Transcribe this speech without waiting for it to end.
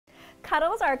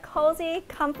cuddles are cozy,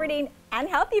 comforting, and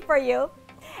healthy for you.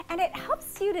 And it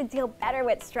helps you to deal better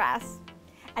with stress.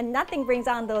 And nothing brings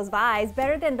on those vibes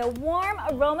better than the warm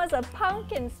aromas of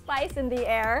pumpkin spice in the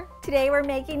air. Today we're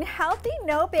making healthy,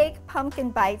 no-bake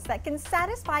pumpkin bites that can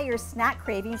satisfy your snack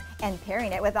cravings and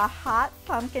pairing it with a hot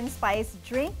pumpkin spice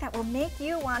drink that will make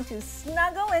you want to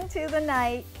snuggle into the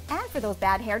night. And for those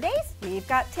bad hair days, we've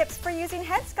got tips for using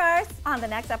headscarves on the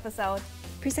next episode.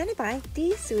 Presented by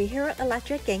the Suihiro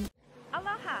Electric Gang.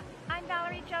 Aloha, I'm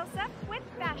Valerie Joseph with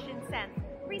Fashion Sense,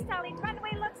 restyling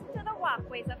runway looks to the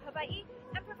walkways of Hawaii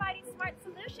and providing smart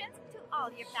solutions to all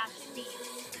your fashion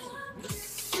needs.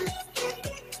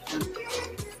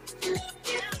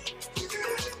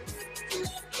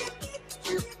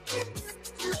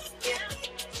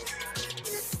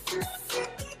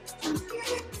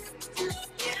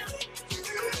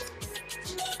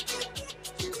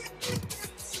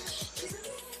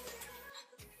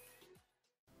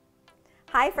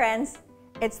 Hi friends,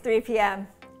 it's 3 p.m.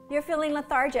 You're feeling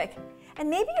lethargic, and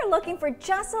maybe you're looking for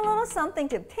just a little something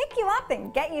to pick you up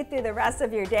and get you through the rest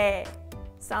of your day.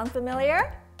 Sound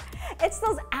familiar? It's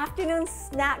those afternoon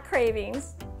snack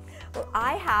cravings. Well,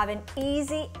 I have an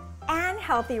easy and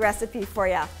healthy recipe for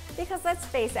you, because let's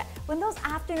face it, when those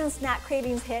afternoon snack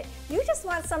cravings hit, you just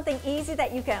want something easy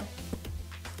that you can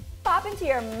pop into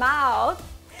your mouth.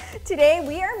 Today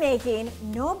we are making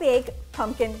no-bake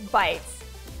pumpkin bites.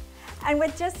 And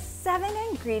with just 7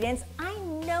 ingredients, I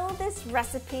know this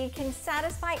recipe can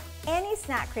satisfy any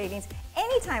snack cravings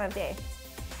any time of day.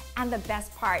 And the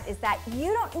best part is that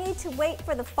you don't need to wait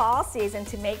for the fall season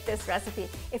to make this recipe.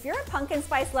 If you're a pumpkin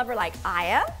spice lover like I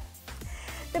am,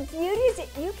 the beauty is that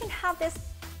you can have this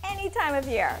any time of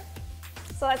year.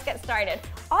 So let's get started.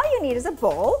 All you need is a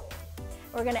bowl.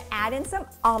 We're gonna add in some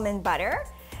almond butter.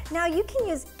 Now you can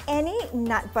use any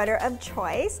nut butter of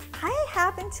choice. I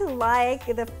happen to like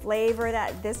the flavor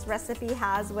that this recipe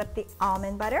has with the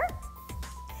almond butter.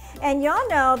 And y'all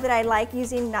know that I like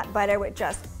using nut butter with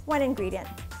just one ingredient,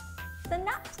 the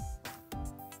nut.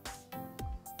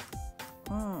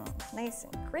 Nice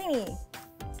and creamy.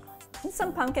 And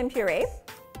some pumpkin puree.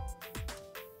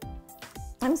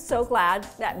 I'm so glad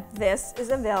that this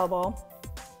is available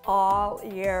all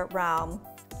year round,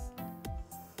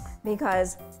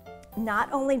 because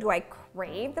not only do I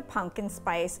crave the pumpkin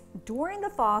spice during the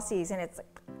fall season, it's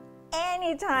like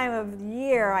any time of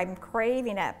year I'm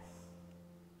craving it.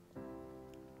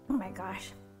 Oh my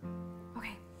gosh.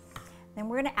 Okay, then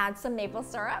we're gonna add some maple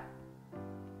syrup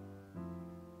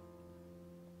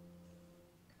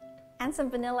and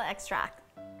some vanilla extract.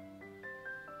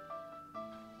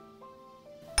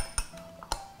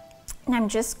 And I'm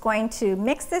just going to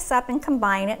mix this up and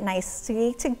combine it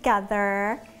nicely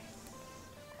together.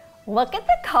 Look at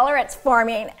the color it's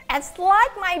forming. It's like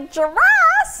my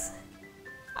dress.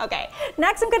 Okay,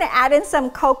 next I'm gonna add in some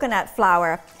coconut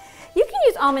flour. You can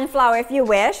use almond flour if you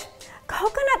wish.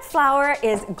 Coconut flour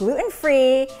is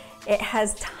gluten-free. It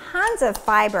has tons of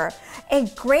fiber. A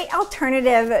great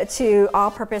alternative to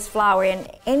all-purpose flour in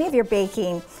any of your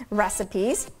baking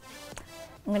recipes.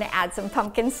 I'm gonna add some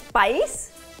pumpkin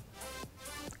spice.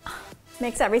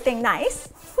 Makes everything nice.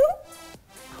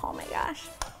 Oh my gosh.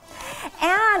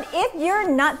 And if your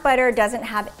nut butter doesn't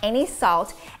have any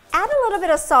salt, add a little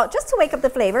bit of salt just to wake up the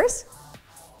flavors.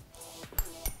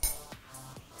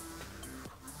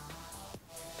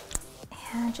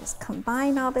 And just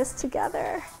combine all this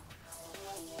together.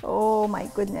 Oh my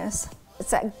goodness.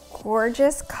 It's that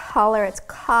gorgeous color. It's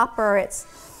copper,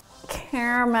 it's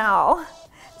caramel.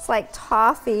 It's like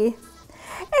toffee.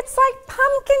 It's like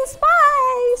pumpkin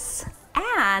spice.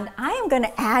 And I am going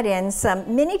to add in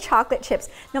some mini chocolate chips.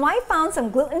 Now I found some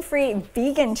gluten-free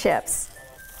vegan chips.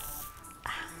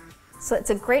 So it's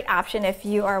a great option if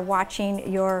you are watching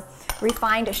your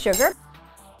refined sugar.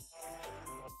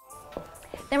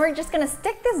 Then we're just going to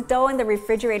stick this dough in the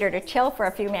refrigerator to chill for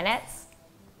a few minutes.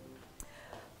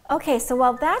 Okay, so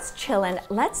while that's chilling,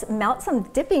 let's melt some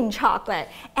dipping chocolate.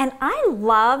 And I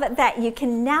love that you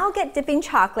can now get dipping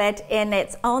chocolate in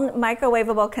its own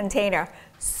microwavable container.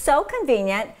 So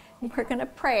convenient. We're gonna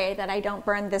pray that I don't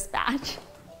burn this batch.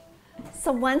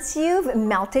 So once you've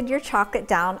melted your chocolate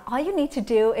down, all you need to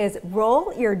do is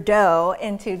roll your dough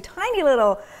into tiny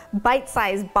little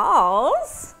bite-sized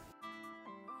balls.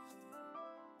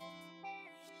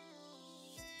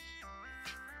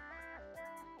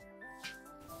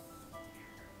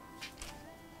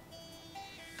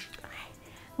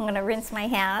 I'm gonna rinse my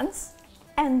hands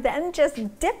and then just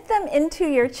dip them into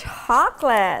your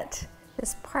chocolate.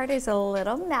 This part is a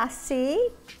little messy.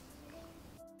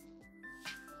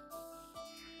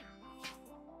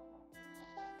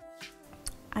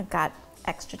 I've got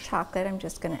extra chocolate, I'm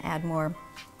just gonna add more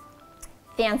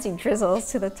fancy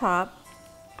drizzles to the top.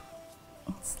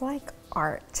 It's like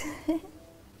art.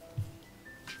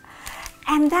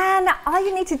 And then all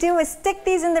you need to do is stick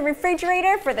these in the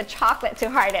refrigerator for the chocolate to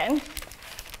harden.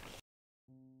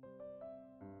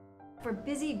 For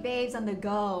busy babes on the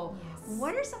go, yes,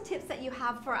 what are some tips that you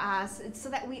have for us so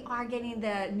that we are getting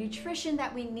the nutrition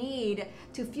that we need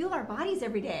to fuel our bodies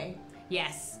every day?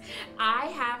 Yes, I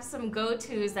have some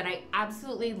go-tos that I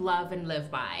absolutely love and live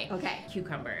by. Okay.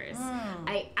 Cucumbers.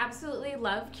 I absolutely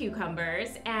love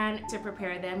cucumbers, and to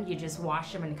prepare them, you just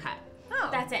wash them and cut. Oh.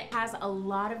 That's it. It has a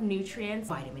lot of nutrients,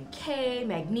 vitamin K,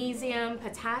 magnesium,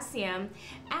 potassium,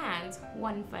 and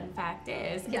one fun fact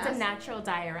is, yes, it's a natural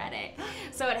diuretic.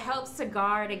 So it helps to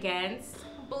guard against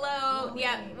bloat.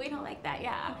 Yeah, we don't like that,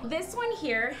 yeah. This one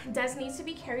here does need to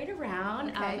be carried around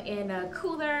in a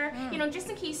cooler, you know, just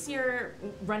in case you're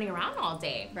running around all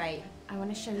day. Right. I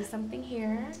want to show you something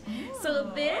here.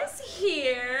 So this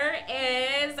here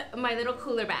is my little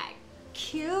cooler bag.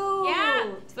 Cute. Yeah,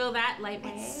 feel that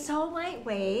lightweight. It's so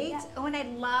lightweight. Yeah. Oh, and I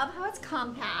love how it's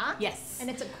compact. Yes. And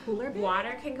it's a cooler bag.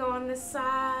 Water can go on the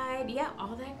side. Yeah,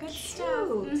 all that good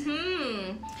stuff.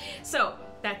 So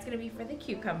that's gonna be for the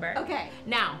cucumber. Okay.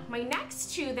 Now, my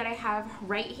next two that I have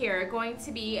right here are going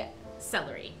to be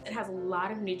celery. It has a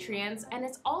lot of nutrients and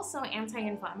it's also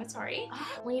anti-inflammatory.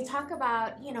 When you talk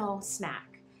about, you know, snack,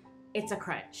 it's a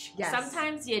crunch. Yes.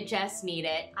 Sometimes you just need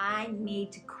it. I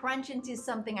need to crunch into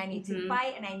something. I need to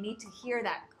bite, and I need to hear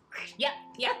that. Yep.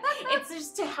 It's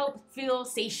just to help feel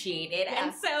satiated. Yeah.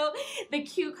 And so the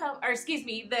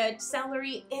the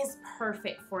celery is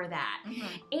perfect for that.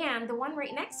 And the one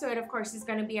right next to it, of course, is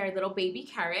gonna be our little baby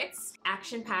carrots,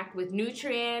 action-packed with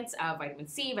nutrients, vitamin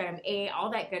C, vitamin A,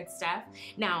 all that good stuff.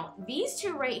 Now, these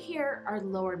two right here are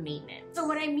lower maintenance. So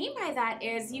what I mean by that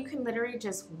is you can literally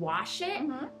just wash it,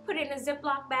 put it in a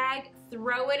Ziploc bag,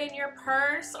 throw it in your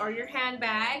purse or your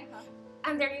handbag,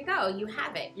 and there you go, you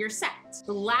have it, you're set.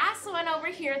 The last one over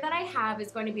here that I have is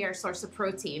going to be our source of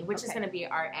protein, which is going to be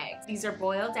our eggs. These are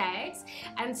boiled eggs,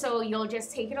 and so you'll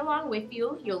just take it along with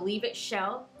you, you'll leave it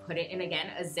shelled, put it in, again,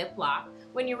 a Ziploc.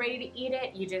 When you're ready to eat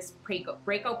it, you just break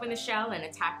open the shell and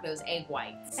attack those egg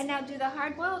whites. And now, do the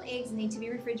hard-boiled eggs need to be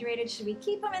refrigerated? Should we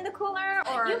keep them in the cooler?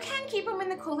 Or you can keep them in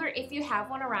the cooler if you have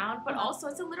one around, but also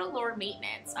it's a little lower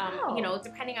maintenance. You know,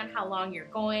 depending on how long you're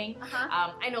going.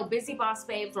 I know busy boss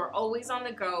babes are always on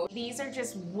the go. These are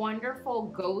just wonderful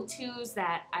go-tos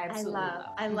that I absolutely love.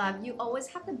 I love. You always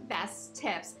have the best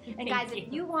tips. And guys,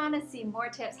 if you want to see more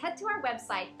tips, head to our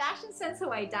website,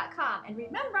 fashionsenshawaii.com, and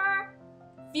remember,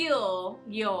 fuel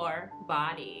your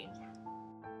body.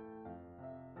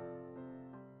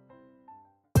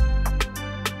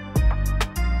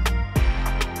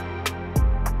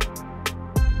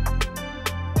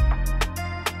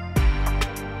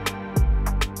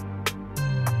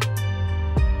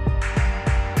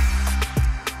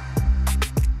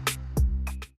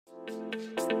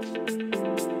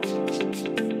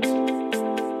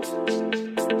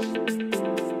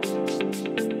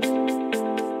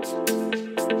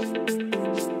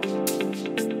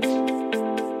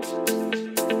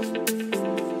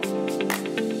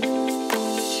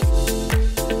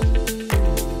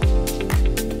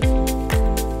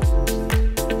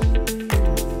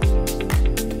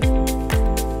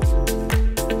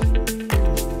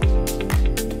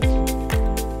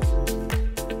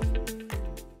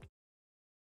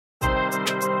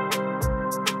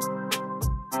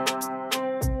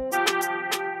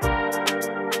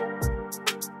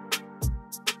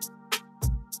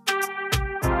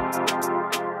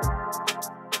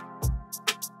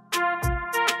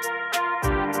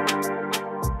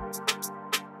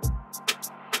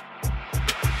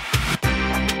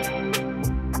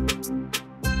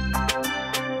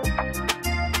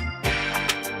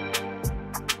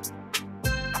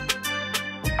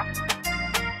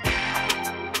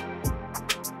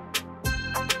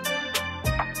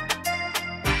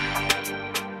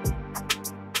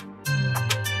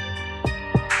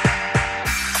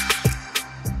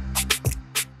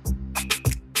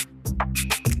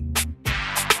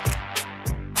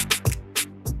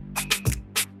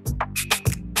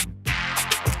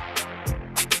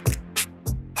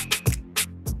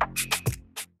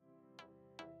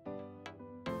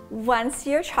 Once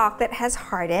your chocolate has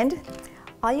hardened,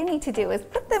 all you need to do is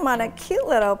put them on a cute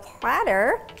little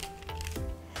platter.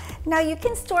 Now you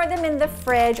can store them in the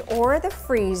fridge or the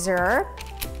freezer.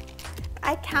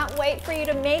 I can't wait for you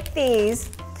to make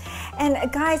these.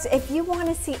 And guys, if you want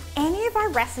to see any of our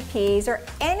recipes or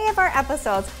any of our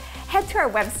episodes, head to our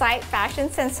website,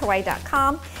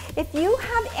 fashionsenshawaii.com. If you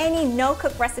have any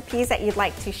no-cook recipes that you'd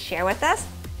like to share with us,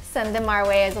 send them our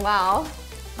way as well.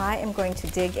 I am going to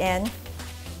dig in.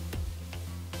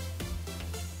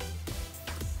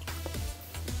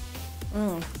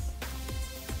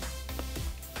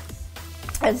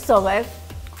 It's so good.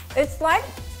 It's like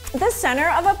the center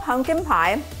of a pumpkin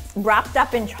pie wrapped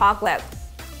up in chocolate.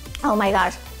 Oh my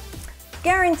gosh.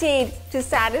 Guaranteed to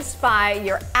satisfy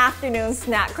your afternoon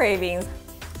snack cravings.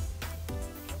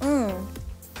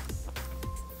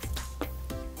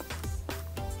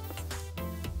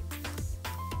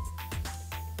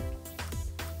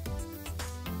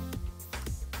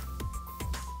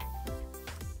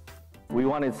 We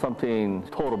wanted something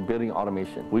total building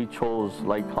automation. We chose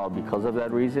Light Cloud because of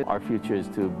that reason. Our future is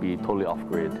to be totally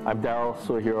off-grid. I'm Daryl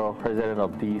Suehiro, president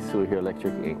of D. Suehiro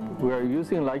Electric Inc. We are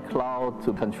using Light Cloud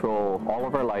to control all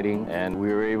of our lighting, and we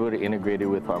were able to integrate it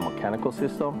with our mechanical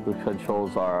system, which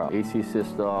controls our AC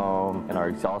system and our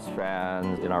exhaust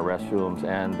fans in our restrooms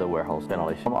and the warehouse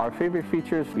ventilation. Our favorite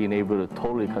feature is being able to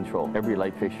totally control every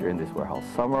light fixture in this warehouse.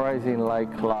 Summarizing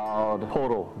Light Cloud,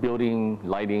 total building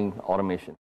lighting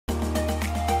automation.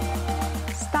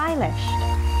 Stylish,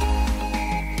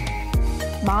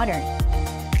 modern,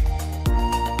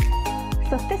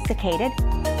 sophisticated,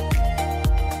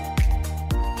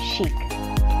 chic.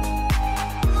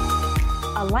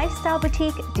 A lifestyle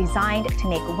boutique designed to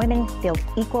make women feel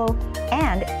equal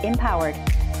and empowered.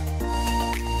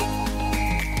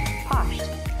 Poshed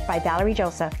by Valerie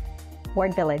Joseph,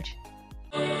 Ward Village.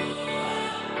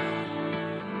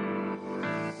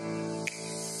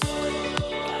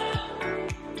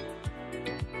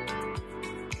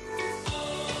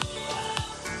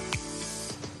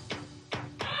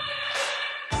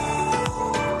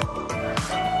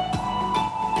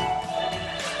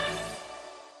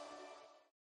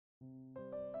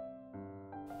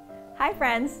 Hi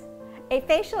friends! A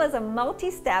facial is a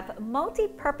multi-step,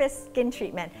 multi-purpose skin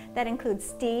treatment that includes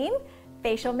steam,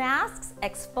 facial masks,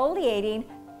 exfoliating,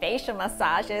 facial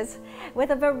massages,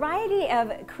 with a variety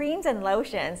of creams and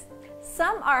lotions.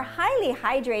 Some are highly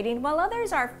hydrating while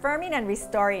others are firming and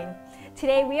restoring.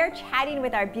 Today we are chatting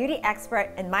with our beauty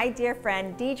expert and my dear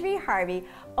friend Deidre Harvey,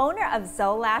 owner of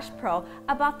Zoe Lash Pro,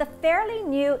 about the fairly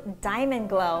new Diamond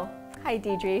Glow. Hi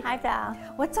Deidre. Hi Val.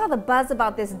 What's all the buzz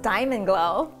about this Diamond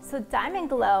Glow? So Diamond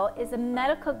Glow is a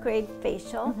medical grade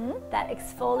facial that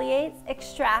exfoliates,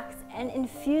 extracts, and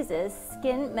infuses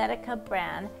Skin Medica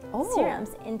brand serums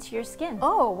into your skin.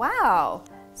 Oh wow!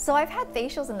 So I've had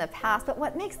facials in the past, but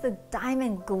what makes the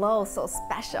Diamond Glow so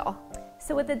special?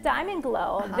 So with the Diamond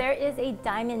Glow, there is a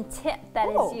diamond tip that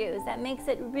is used that makes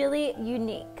it really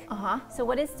unique. So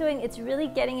what it's doing, it's really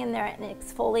getting in there and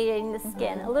exfoliating the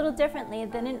skin a little differently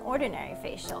than an ordinary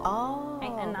facial.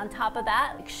 Right? And on top of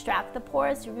that, extract the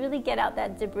pores to really get out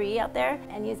that debris out there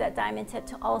and use that diamond tip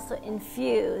to also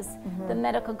infuse the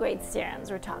medical grade serums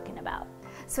we're talking about.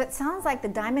 So it sounds like the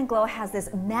Diamond Glow has this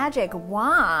magic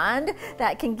wand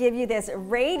that can give you this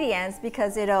radiance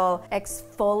because it'll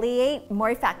exfoliate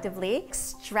more effectively,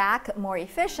 extract more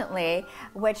efficiently,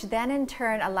 which then in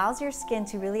turn allows your skin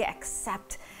to really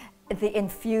accept the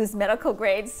infused medical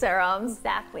grade serums.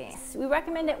 Exactly. So we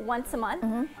recommend it once a month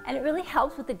and it really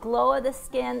helps with the glow of the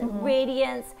skin,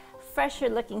 radiance, fresher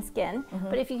looking skin.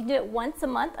 But if you can do it once a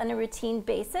month on a routine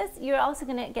basis, you're also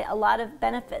going to get a lot of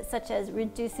benefits such as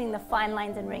reducing the fine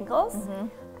lines and wrinkles,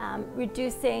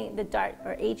 reducing the dark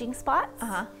or aging spots,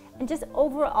 and just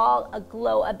overall a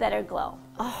glow, a better glow.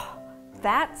 Oh,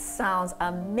 that sounds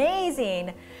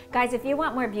amazing. Guys, if you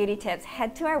want more beauty tips,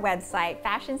 head to our website,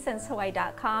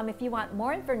 fashionsensehawaii.com. If you want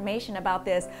more information about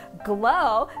this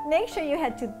glow, make sure you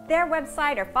head to their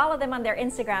website or follow them on their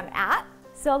Instagram at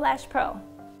Zoe Lash Pro.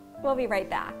 We'll be right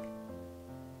back.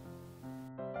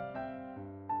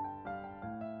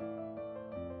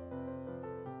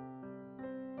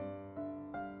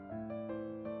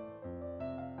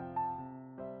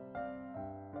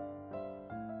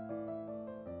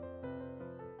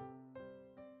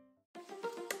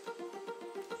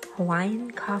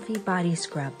 Hawaiian Coffee Body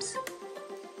Scrubs.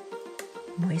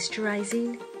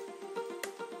 Moisturizing,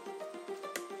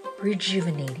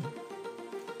 rejuvenating,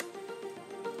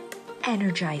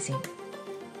 energizing,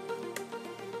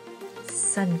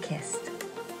 sun-kissed,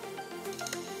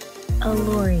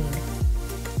 alluring,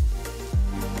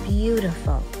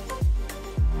 beautiful,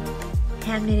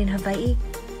 handmade in Hawaii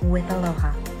with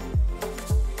aloha.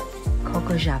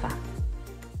 Coco Java.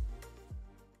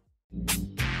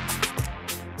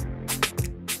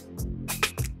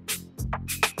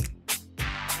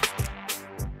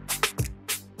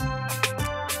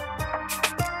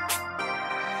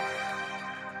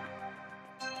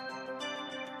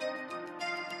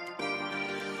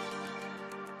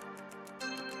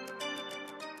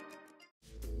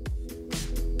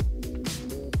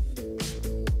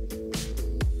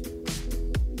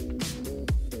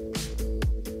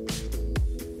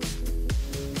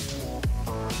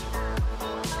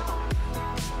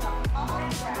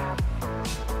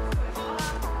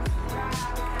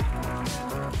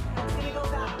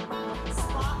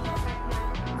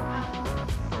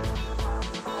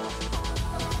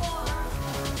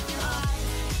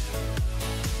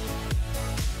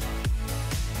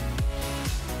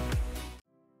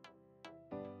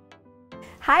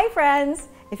 Hi friends!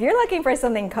 If you're looking for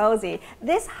something cozy,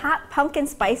 this hot pumpkin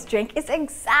spice drink is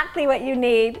exactly what you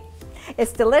need.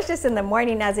 It's delicious in the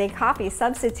morning as a coffee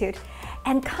substitute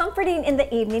and comforting in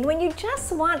the evening when you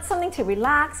just want something to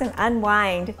relax and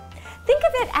unwind. Think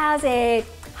of it as a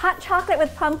hot chocolate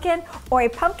with pumpkin or a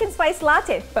pumpkin spice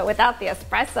latte, but without the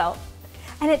espresso.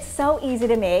 And it's so easy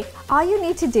to make. All you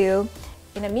need to do,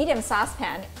 in a medium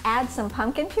saucepan, add some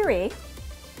pumpkin puree,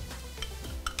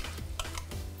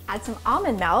 add some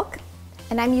almond milk,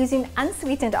 and I'm using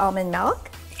unsweetened almond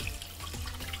milk.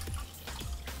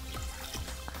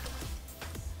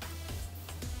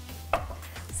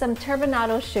 Some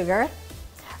turbinado sugar,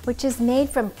 which is made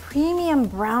from premium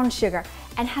brown sugar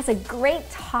and has a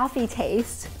great toffee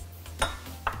taste,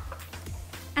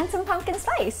 and some pumpkin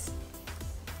spice.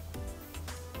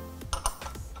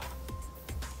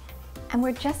 And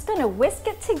we're just gonna whisk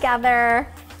it together,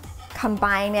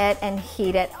 combine it, and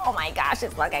heat it. Oh my gosh,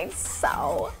 it's looking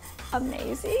so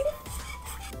amazing.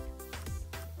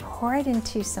 Pour it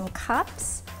into some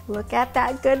cups. Look at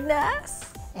that goodness.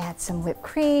 Add some whipped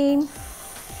cream.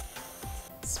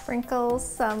 Sprinkle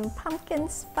some pumpkin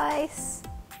spice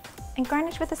and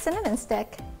garnish with a cinnamon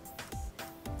stick.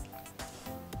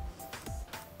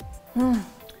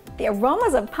 The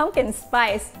aromas of pumpkin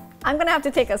spice. I'm gonna have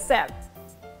to take a sip.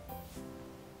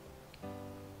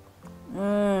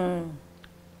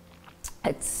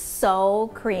 It's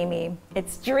so creamy.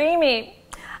 It's dreamy.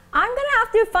 I'm gonna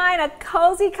have to find a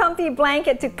cozy, comfy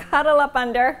blanket to cuddle up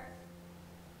under.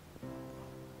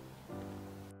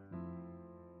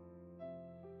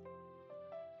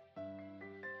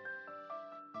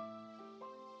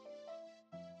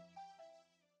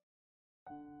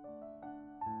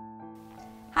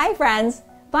 Hi friends!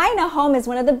 Buying a home is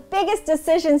one of the biggest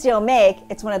decisions you'll make.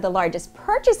 It's one of the largest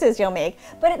purchases you'll make,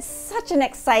 but it's such an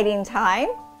exciting time.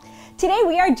 Today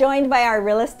we are joined by our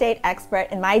real estate expert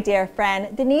and my dear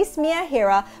friend Denise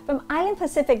Miyahira from Island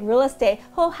Pacific Real Estate,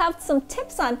 who will have some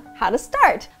tips on how to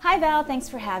start. Hi Val, thanks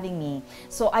for having me.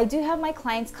 So I do have my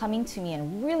clients coming to me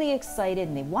and really excited,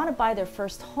 and they want to buy their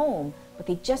first home, but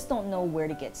they just don't know where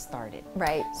to get started.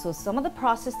 Right. So some of the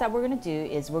process that we're going to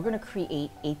do is we're going to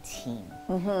create a team.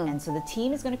 And so the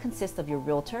team is going to consist of your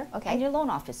realtor and your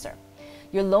loan officer.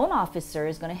 Your loan officer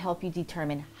is going to help you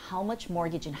determine how much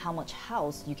mortgage and how much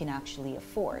house you can actually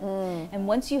afford. And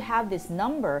once you have this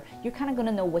number, you're kind of going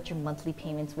to know what your monthly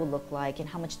payments will look like and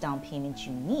how much down payment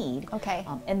you need.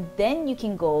 And then you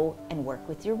can go and work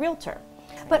with your realtor.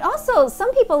 But also,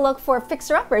 some people look for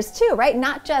fixer-uppers too, right?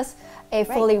 Not just a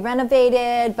fully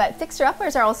renovated, but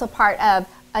fixer-uppers are also part of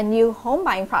a new home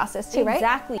buying process too, right?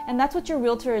 Exactly. And that's what your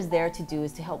realtor is there to do,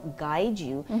 is to help guide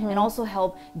you and also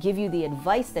help give you the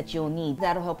advice that you'll need.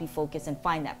 That'll help you focus and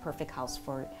find that perfect house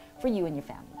for you and your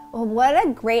family. Well, what a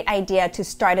great idea to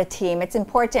start a team. It's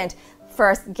important.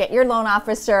 First, get your loan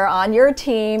officer on your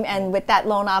team, and with that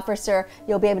loan officer,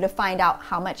 you'll be able to find out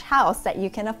how much house that you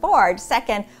can afford.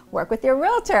 Second, work with your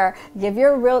realtor. Let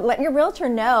your realtor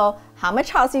know how much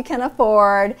house you can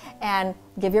afford, and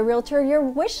give your realtor your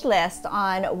wish list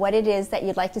on what it is that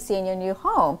you'd like to see in your new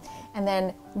home. And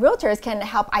then realtors can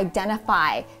help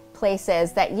identify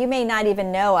places that you may not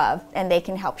even know of, and they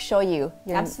can help show you.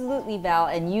 Absolutely, Val,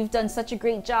 and you've done such a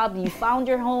great job. You found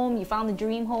your home, you found the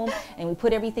dream home, and we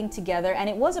put everything together, and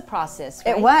it was a process,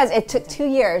 right? It was. It took 2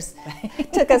 years.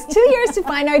 It took us 2 years to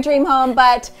find our dream home,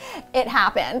 but it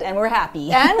happened. And we're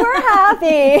happy. And we're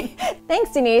happy.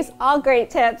 Thanks, Denise. All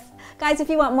great tips. Guys, if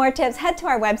you want more tips, head to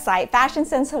our website,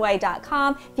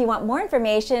 fashionsensehawaii.com. If you want more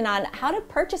information on how to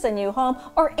purchase a new home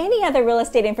or any other real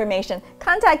estate information,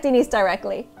 contact Denise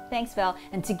directly. Thanks, Val.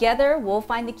 And together, we'll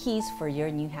find the keys for your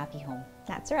new happy home.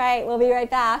 That's right. We'll be right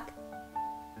back.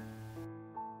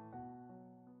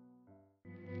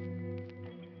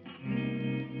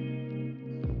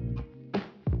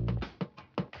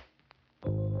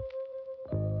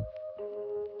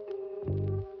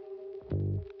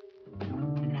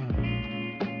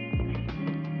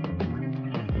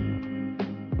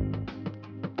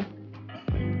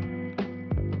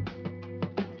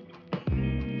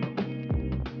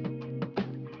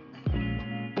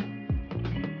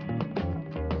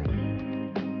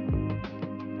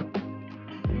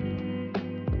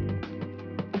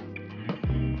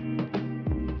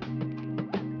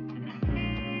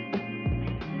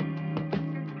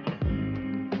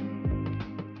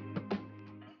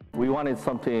 We wanted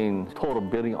something total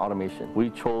building automation. We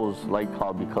chose Light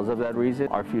Cloud because of that reason.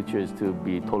 Our future is to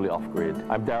be totally off-grid.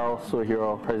 I'm Daryl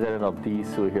Suhiro, president of D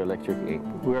Suhiro Electric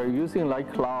Inc. We are using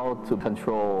Light Cloud to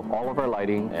control all of our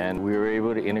lighting, and we were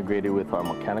able to integrate it with our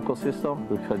mechanical system,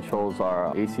 which controls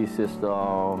our AC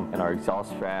system and our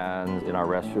exhaust fans in our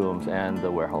restrooms and the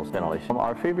warehouse ventilation.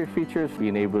 Our favorite feature is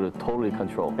being able to totally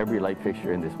control every light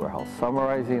fixture in this warehouse.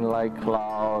 Summarizing Light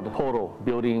Cloud, total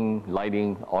building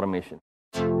lighting automation.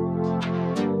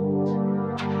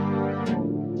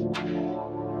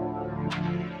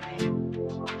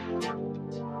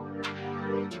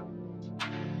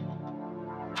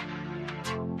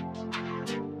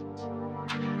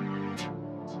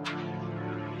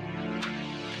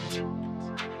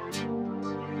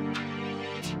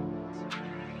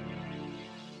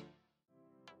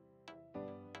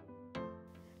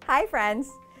 Hi friends!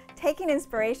 Taking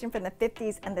inspiration from the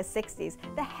 50s and the 60s,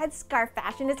 the headscarf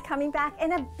fashion is coming back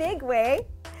in a big way.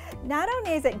 Not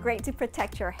only is it great to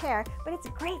protect your hair, but it's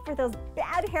great for those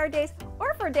bad hair days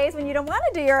or for days when you don't want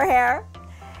to do your hair.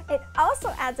 It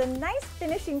also adds a nice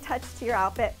finishing touch to your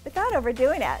outfit without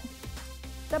overdoing it.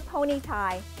 The pony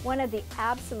tie. One of the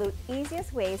absolute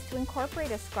easiest ways to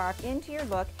incorporate a scarf into your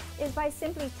look is by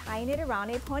simply tying it around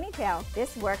a ponytail.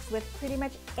 This works with pretty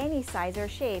much any size or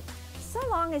shape, so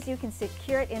long as you can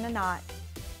secure it in a knot.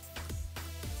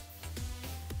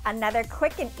 Another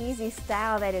quick and easy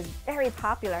style that is very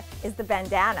popular is the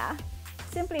bandana.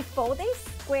 Simply fold a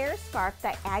square scarf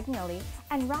diagonally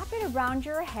and wrap it around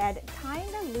your head, tying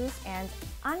the loose ends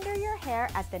under your hair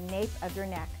at the nape of your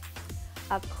neck.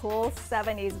 A cool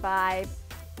 70s vibe.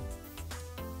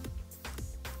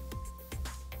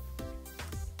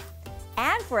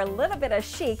 And for a little bit of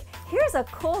chic, here's a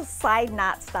cool side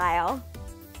knot style.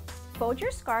 Fold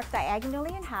your scarf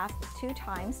diagonally in half 2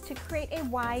 times to create a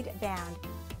wide band.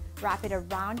 Wrap it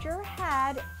around your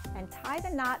head and tie the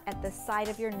knot at the side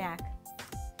of your neck.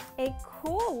 A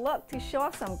cool look to show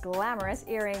off some glamorous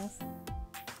earrings.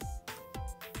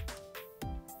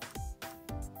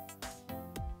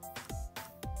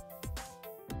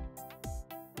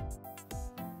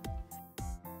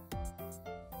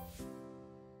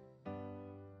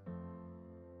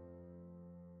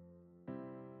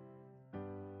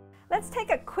 Let's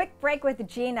take a quick break with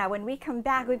Gina. When we come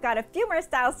back, we've got a few more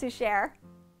styles to share.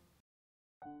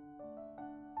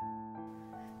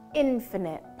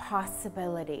 Infinite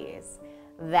possibilities.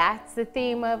 That's the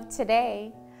theme of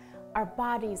today. Our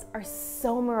bodies are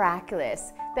so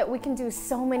miraculous that we can do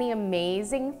so many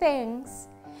amazing things.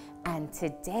 And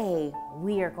today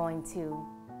we are going to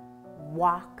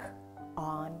walk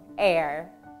on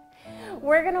air.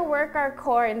 We're going to work our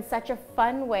core in such a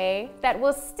fun way that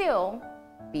will still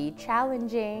be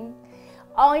challenging.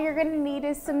 All you're going to need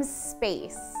is some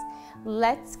space.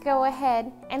 Let's go ahead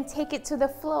and take it to the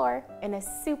floor in a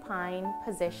supine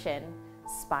position,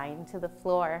 spine to the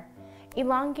floor.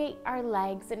 Elongate our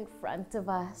legs in front of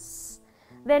us.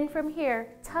 Then from here,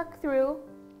 tuck through.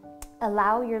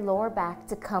 Allow your lower back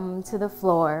to come to the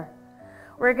floor.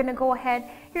 We're going to go ahead.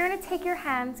 You're going to take your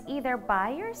hands either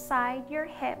by your side, your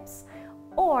hips,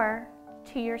 or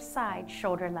to your side,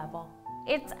 shoulder level.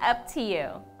 It's up to you.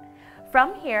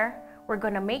 From here, we're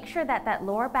going to make sure that that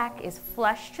lower back is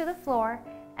flush to the floor,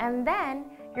 and then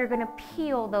you're going to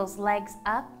peel those legs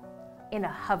up in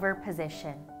a hover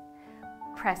position.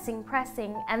 Pressing,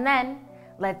 and then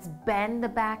let's bend the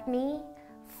back knee,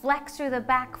 flex through the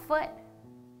back foot,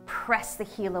 press the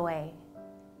heel away.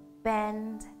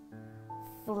 Bend,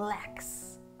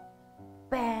 flex,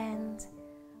 bend,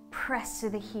 press to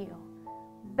the heel.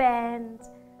 Bend,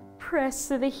 press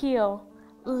to the heel.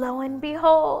 Lo and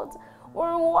behold,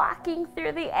 we're walking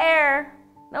through the air.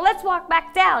 Now let's walk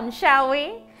back down, shall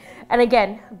we? And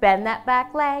again, bend that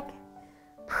back leg.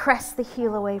 Press the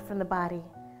heel away from the body.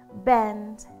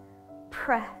 Bend,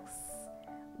 press,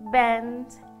 bend,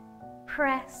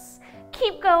 press.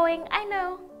 Keep going. I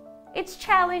know, it's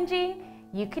challenging.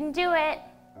 You can do it.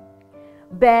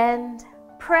 Bend,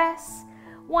 press.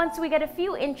 Once we get a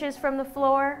few inches from the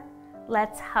floor,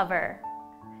 let's hover.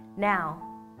 Now,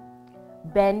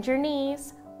 bend your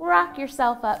knees, rock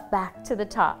yourself up back to the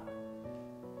top.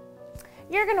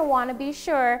 You're going to want to be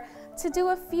sure to do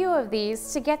a few of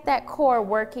these to get that core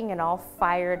working and all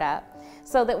fired up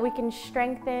so that we can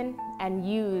strengthen and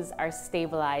use our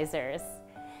stabilizers.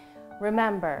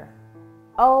 Remember,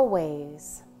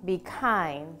 always be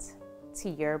kind to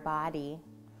your body.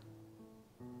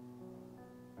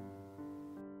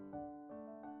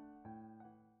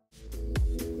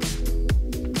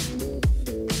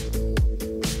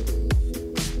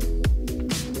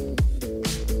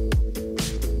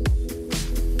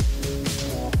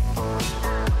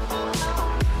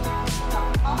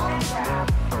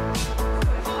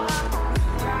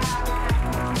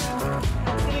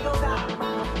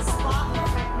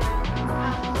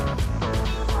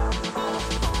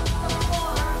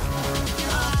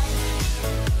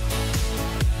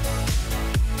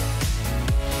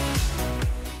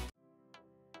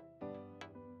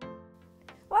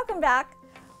 back.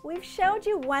 We've showed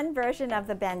you one version of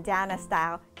the bandana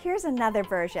style. Here's another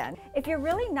version. If you're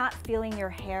really not feeling your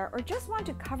hair or just want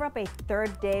to cover up a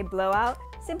third day blowout,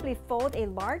 simply fold a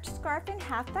large scarf in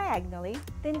half diagonally,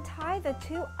 then tie the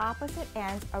two opposite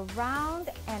ends around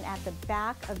and at the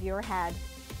back of your head.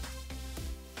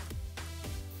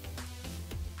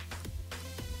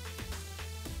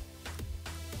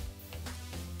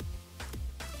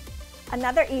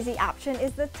 Another easy option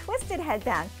is the twisted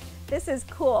headband. This is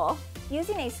cool.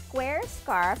 Using a square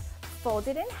scarf, fold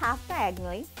it in half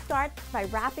diagonally. Start by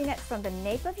wrapping it from the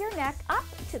nape of your neck up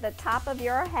to the top of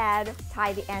your head.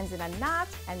 Tie the ends in a knot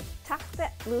and tuck the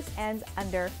loose ends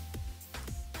under.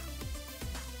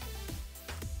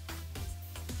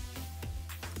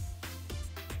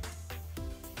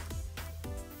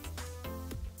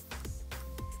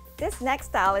 This next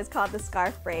style is called the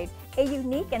scarf braid, a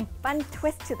unique and fun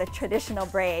twist to the traditional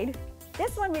braid.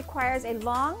 This one requires a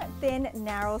long, thin,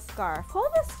 narrow scarf. Pull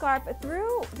the scarf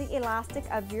through the elastic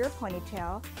of your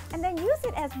ponytail and then use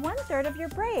it as 1/3 of your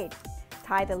braid.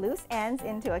 Tie the loose ends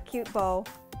into a cute bow.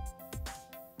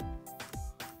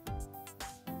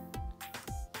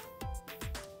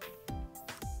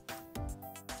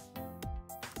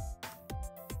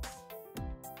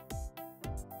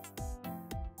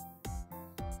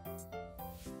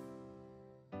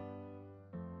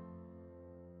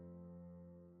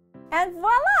 And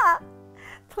voila!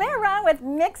 Play around with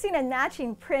mixing and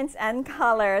matching prints and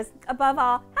colors. Above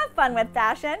all, have fun with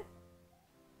fashion.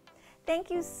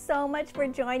 Thank you so much for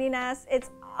joining us.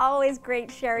 It's always great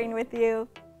sharing with you.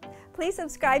 Please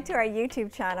subscribe to our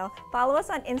YouTube channel, follow us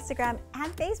on Instagram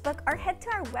and Facebook, or head to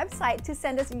our website to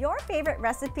send us your favorite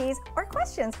recipes or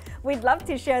questions. We'd love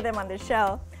to share them on the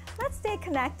show. Let's stay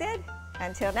connected.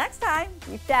 Until next time,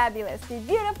 be fabulous, be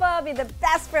beautiful, be the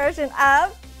best version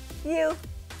of you.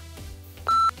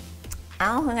 I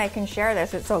don't think I can share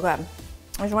this, it's so good.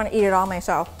 I just want to eat it all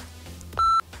myself.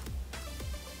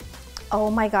 Oh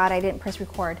my God, I didn't press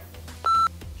record.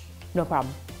 No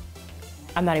problem.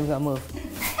 I'm not even gonna move.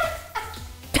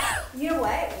 You know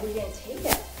what? We didn't take it.